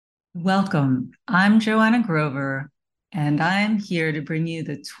Welcome. I'm Joanna Grover, and I'm here to bring you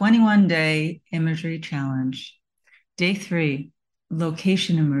the 21-day imagery challenge. Day 3,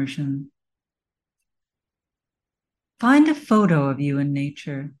 location immersion. Find a photo of you in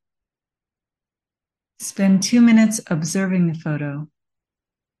nature. Spend 2 minutes observing the photo,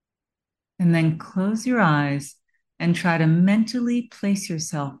 and then close your eyes and try to mentally place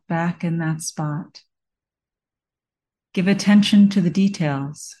yourself back in that spot. Give attention to the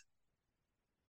details.